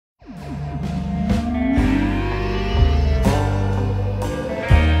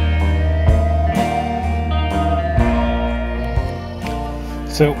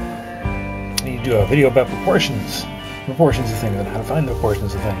So you do a video about proportions of things and how to find the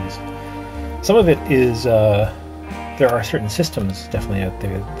proportions of things. Some of it is there are certain systems definitely out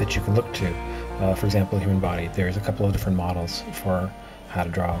there that you can look to. For example, the human body. There's a couple of different models for how to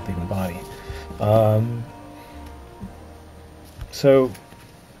draw the human body. So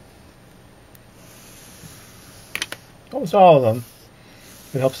almost all of them,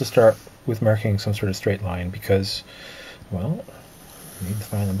 it helps to start with marking some sort of straight line because, well, you need to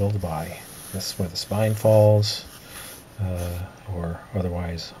find the middle of the body. That's where the spine falls, or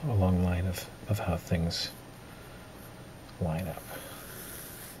otherwise along the line of how things line up.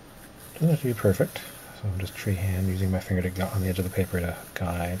 Doesn't have to be perfect, so I'm just freehand using my finger to go on the edge of the paper to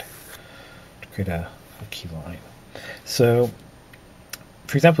guide, to create a key line. So,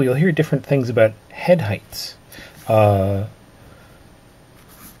 for example, you'll hear different things about head heights. If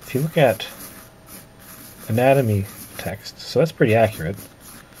you look at anatomy text, so that's pretty accurate.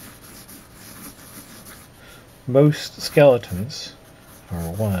 Most skeletons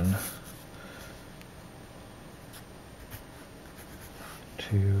are 1,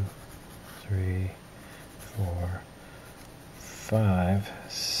 2, 3, 4, 5,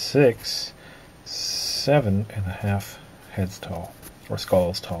 6, 7.5 heads tall, or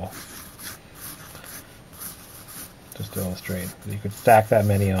skulls tall. Just to illustrate, you could stack that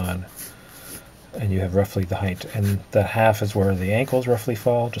many on, and you have roughly the height. And the half is where the ankles roughly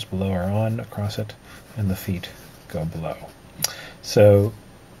fall, just below or on across it, and the feet go below. So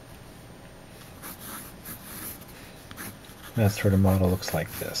that sort of model looks like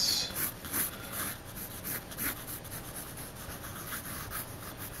this.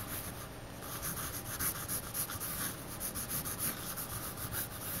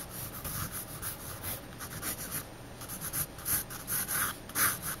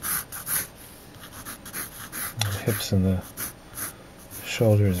 The hips and the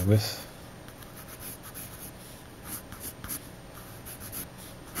shoulders with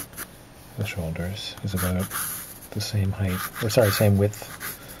the shoulders is about the same height, or sorry, same width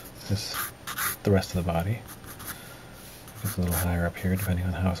as the rest of the body. It's a little higher up here depending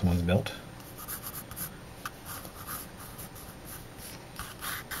on how someone's built.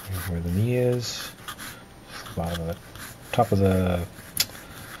 Here's where the knee is, the bottom of the top of the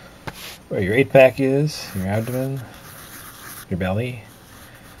where your 8-pack is, your abdomen, your belly,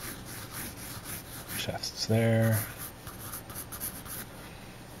 chest's there.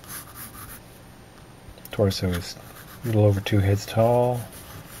 Torso is a little over 2 heads tall.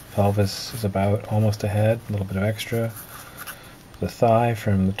 Pelvis is about almost a head, a little bit of extra. The thigh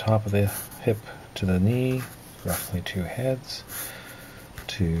from the top of the hip to the knee, roughly 2 heads.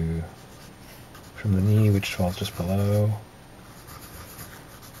 From the knee, which falls just below,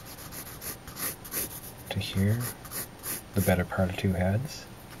 to here, the better part of 2 heads.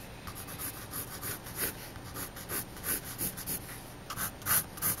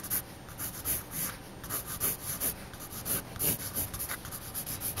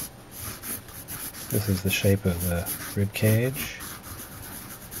 This is the shape of the rib cage.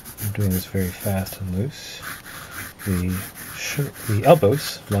 I'm doing this very fast and loose. The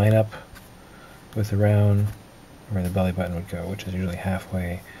elbows line up with around where the belly button would go, which is usually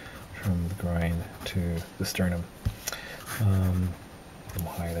halfway from the groin to the sternum. A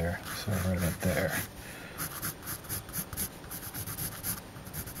little high there, so right about there.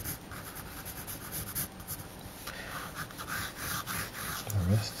 The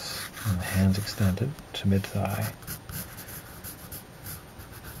wrists and the hands extended to mid-thigh.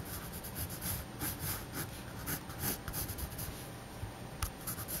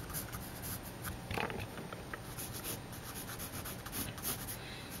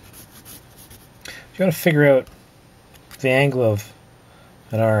 You got to figure out the angle of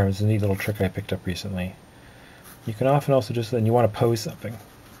an arm. Is a neat little trick I picked up recently. You can often also just, then you want to pose something.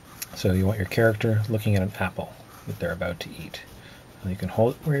 So you want your character looking at an apple that they're about to eat. And you can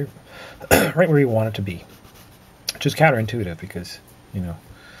hold it where, right where you want it to be. Which is counterintuitive because, you know,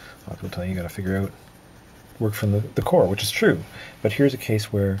 a lot of people tell you got to figure out, work from the core, which is true. But here's a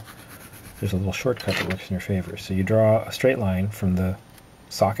case where there's a little shortcut that works in your favor. So you draw a straight line from the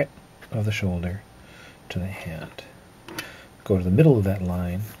socket of the shoulder to the hand. Go to the middle of that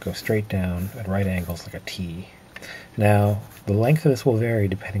line, go straight down at right angles like a T. Now, the length of this will vary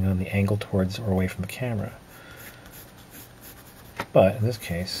depending on the angle towards or away from the camera. But in this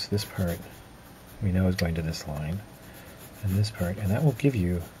case, this part we know is going to this line, and this part, and that will give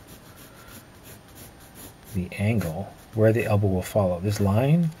you the angle where the elbow will follow. This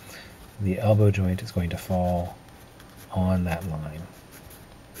line, the elbow joint is going to fall on that line.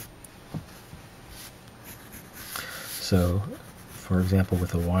 So for example,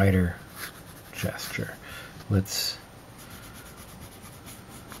 with a wider gesture. Let's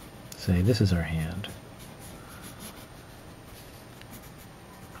say this is our hand.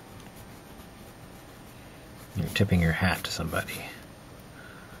 You're tipping your hat to somebody.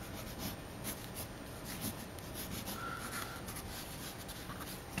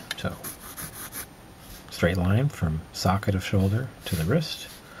 So, straight line from socket of shoulder to the wrist.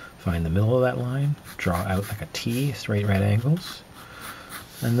 Find the middle of that line, draw out like a T, straight right angles,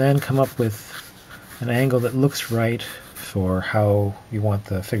 and then come up with an angle that looks right for how you want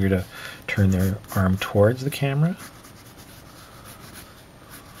the figure to turn their arm towards the camera.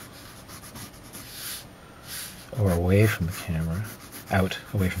 Or away from the camera, out,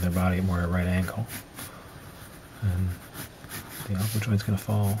 away from their body, more at a right angle. And the elbow joint's going to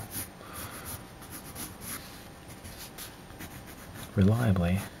fall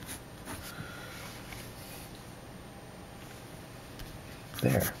reliably.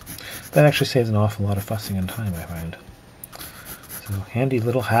 There. That actually saves an awful lot of fussing and time, I find. So, handy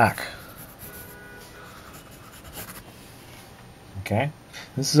little hack. Okay.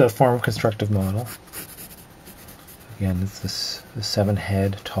 This is a form of constructive model. Again, it's this the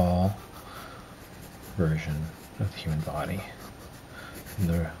 7-head tall version of the human body. And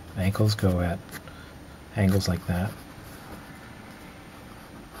the ankles go at angles like that.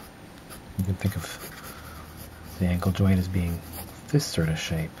 You can think of the ankle joint as being this sort of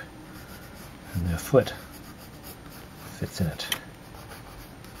shape, and the foot fits in it.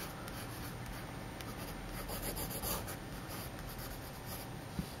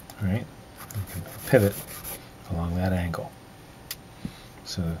 Alright, you can pivot along that angle,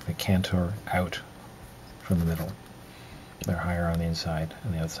 so they canter out from the middle. They're higher on the inside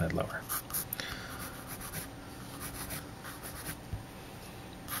and the outside lower.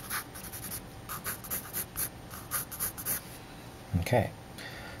 Okay,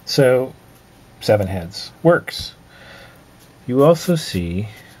 so 7 heads works. You also see,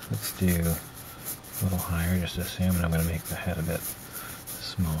 let's do a little higher, just assume, and I'm going to make the head a bit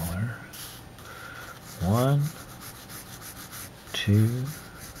smaller. 1, 2,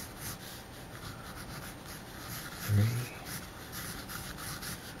 3,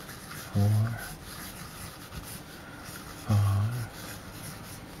 4, 5,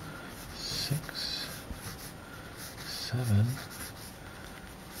 6, 7,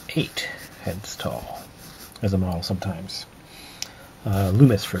 8 heads tall as a model sometimes.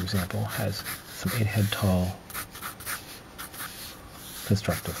 Loomis, for example, has some 8-head tall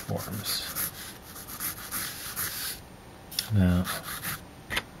constructive forms. Now,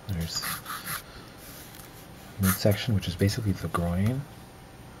 there's midsection, which is basically the groin.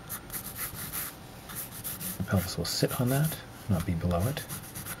 The pelvis will sit on that, not be below it.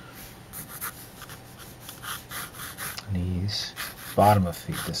 Knees, bottom of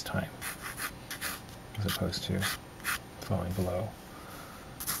feet this time, as opposed to falling below.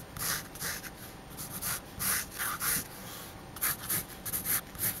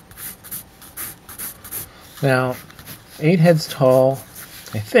 Now, 8 heads tall,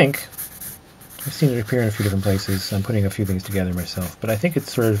 I think, I've seen it appear in a few different places. I'm putting a few things together myself, but I think it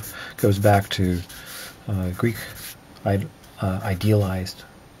sort of goes back to Greek idealized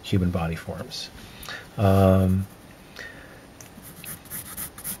human body forms,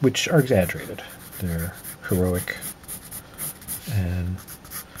 which are exaggerated. They're heroic, and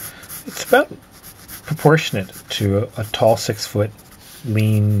it's about proportionate to a tall 6-foot,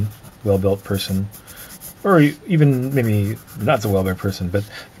 lean, well-built person, or even maybe not so well-built person, but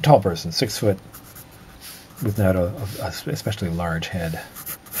a tall person, 6 foot, with not a especially large head,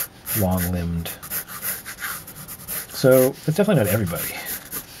 long-limbed. So it's definitely not everybody,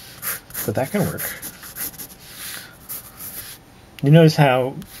 but that can work. You notice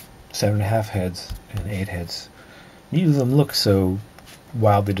how 7.5 heads and 8 heads, neither of them look so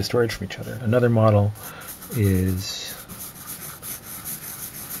wildly distorted from each other. Another model is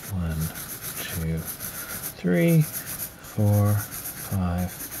 1, 2, 3, 4,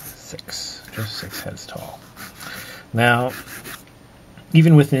 5, 6. Just 6 heads tall. Now,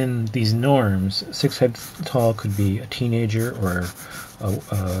 even within these norms, 6 heads tall could be a teenager or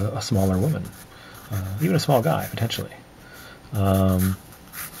a smaller woman, even a small guy potentially.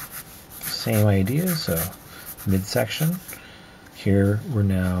 Same idea. So midsection. Here we're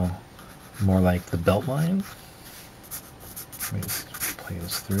now more like the belt line. Let me just play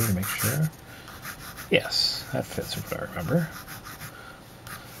this through to make sure. Yes, that fits with what I remember.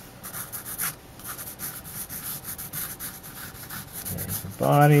 There's the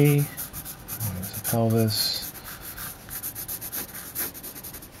body, there's the pelvis.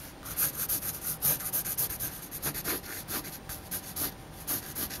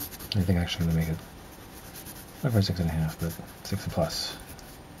 I think actually I'm going to make it not quite 6.5, but 6 and plus.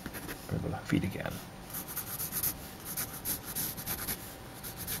 Go to the feet again.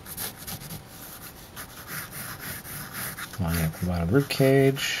 Lining up the bottom of the rib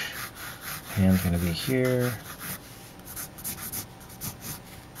cage. Hand's going to be here.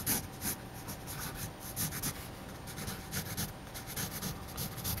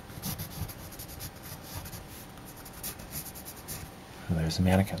 And there's the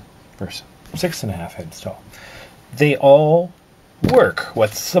mannequin person, 6.5 heads tall. They all work.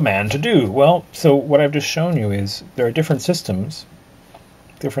 What's a man to do? Well, so what I've just shown you is there are different systems,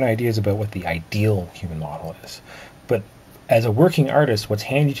 different ideas about what the ideal human model is. But as a working artist, what's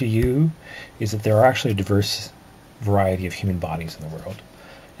handy to you is that there are actually a diverse variety of human bodies in the world.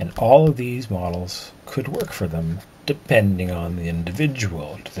 And all of these models could work for them depending on the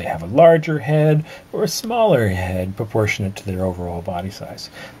individual. Do they have a larger head or a smaller head proportionate to their overall body size?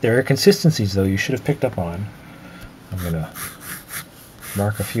 There are consistencies, though, you should have picked up on. I'm going to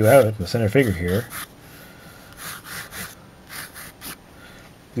mark a few out in the center figure here.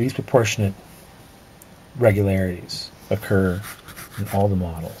 These proportionate regularities occur in all the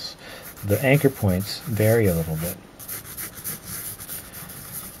models. The anchor points vary a little bit.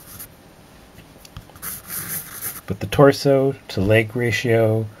 But the torso to leg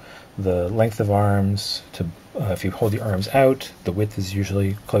ratio, the length of arms, to if you hold the arms out, the width is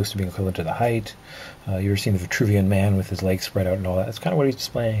usually close to being equivalent to the height. You ever seen the Vitruvian man with his legs spread out and all that? That's kind of what he's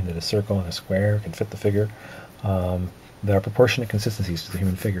displaying, that a circle and a square can fit the figure. There are proportionate consistencies to the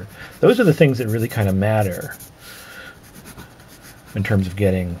human figure. Those are the things that really kind of matter in terms of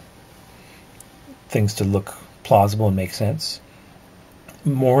getting things to look plausible and make sense,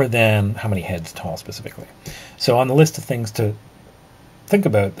 more than how many heads tall specifically. So on the list of things to think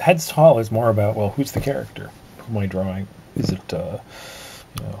about, heads tall is more about, well, who's the character? Who am I drawing? Is it you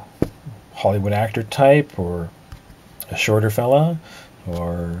know, Hollywood actor type, or a shorter fella,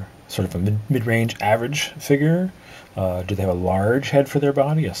 or sort of a mid-range average figure? Do they have a large head for their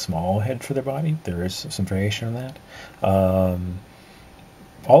body, a small head for their body? There is some variation on that.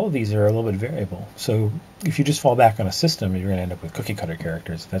 All of these are a little bit variable. So if you just fall back on a system, you're going to end up with cookie cutter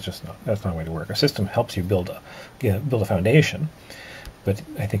characters. That's not a way to work. A system helps you build a foundation. But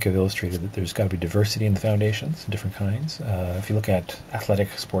I think I've illustrated that there's got to be diversity in the foundations, different kinds. If you look at athletic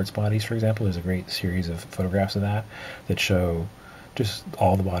sports bodies, for example, there's a great series of photographs of that show just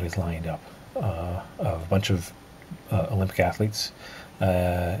all the bodies lined up of a bunch of Olympic athletes,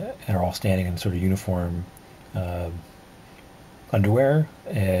 and are all standing in sort of uniform underwear,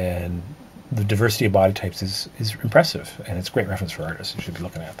 and the diversity of body types is impressive, and it's a great reference for artists. You should be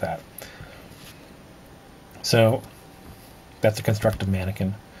looking at that. So that's a constructive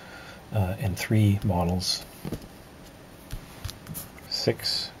mannequin and 3 models,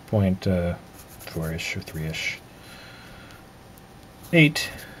 6.4-ish or 3-ish, 8,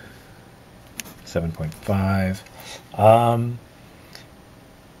 7.5.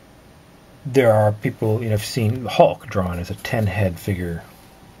 There are people, I've seen Hulk drawn as a 10-head figure,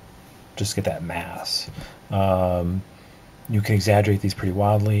 just to get that mass. You can exaggerate these pretty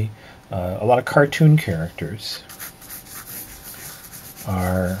wildly. A lot of cartoon characters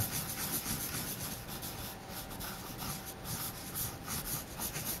are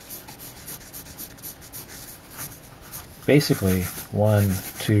basically 1,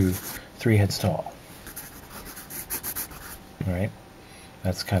 2, 3 heads tall. All right,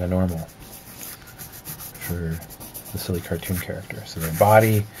 that's kind of normal for the silly cartoon character. So their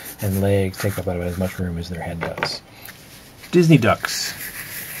body and legs take up about as much room as their head does. Disney ducks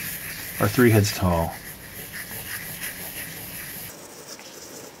are 3 heads tall.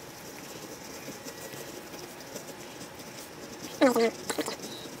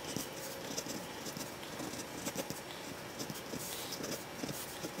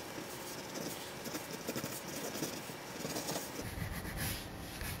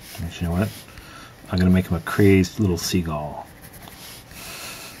 You know what? I'm going to make him a crazed little seagull.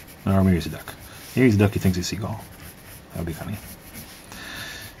 Or maybe he's a duck. Maybe he's a duck who thinks he's a seagull. That would be funny.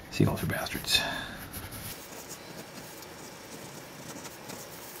 Seagulls are bastards.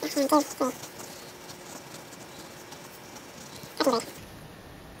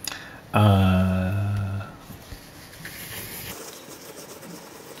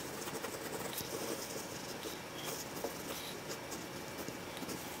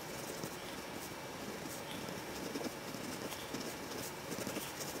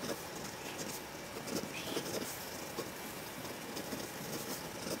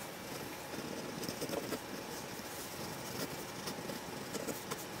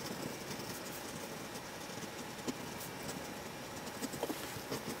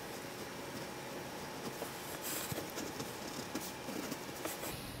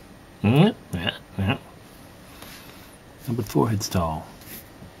 Yeah. How about foreheads tall?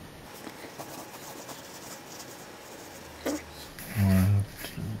 1,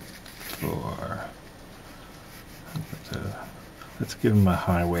 2, 4. Let's give him a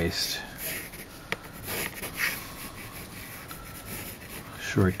high waist.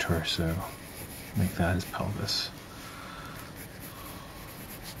 Short torso. Make that his pelvis.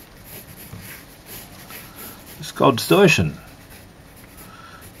 It's called distortion.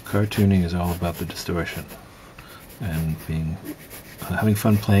 Cartooning is all about the distortion and having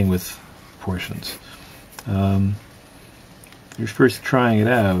fun playing with proportions. You're first trying it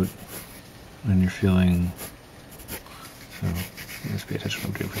out when you're feeling. So let's pay attention to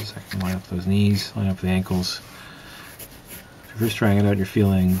what I'm doing for a second. Line up those knees, line up the ankles. If you're first trying it out, you're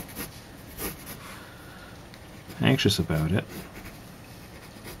feeling anxious about it.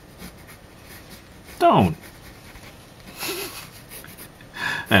 Don't.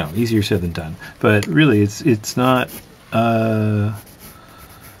 I know, easier said than done. But really, it's not. When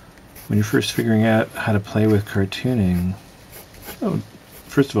you're first figuring out how to play with cartooning,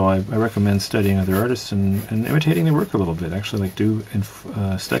 first of all, I recommend studying other artists and imitating their work a little bit. Actually, like do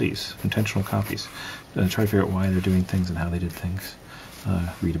studies, intentional copies. Try to figure out why they're doing things and how they did things.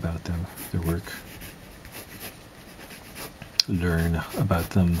 Read about them, their work. Learn about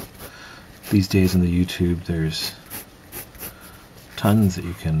them. These days on the YouTube, there's tons that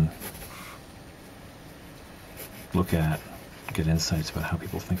you can look at, get insights about how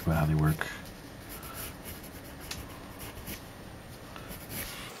people think about how they work.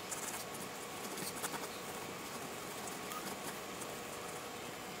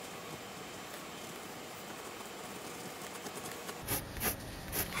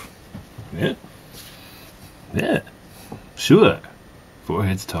 Yeah, sure.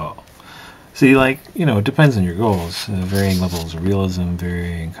 Forehead's tall. See, like, it depends on your goals. Varying levels of realism,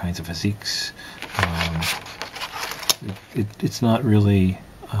 varying kinds of physiques. It's not really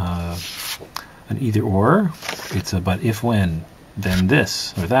an either or. It's a but if when, then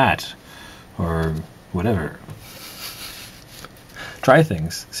this or that or whatever. Try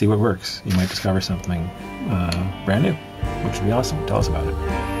things, see what works. You might discover something brand new, which would be awesome. Tell us about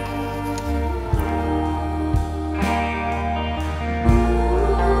it.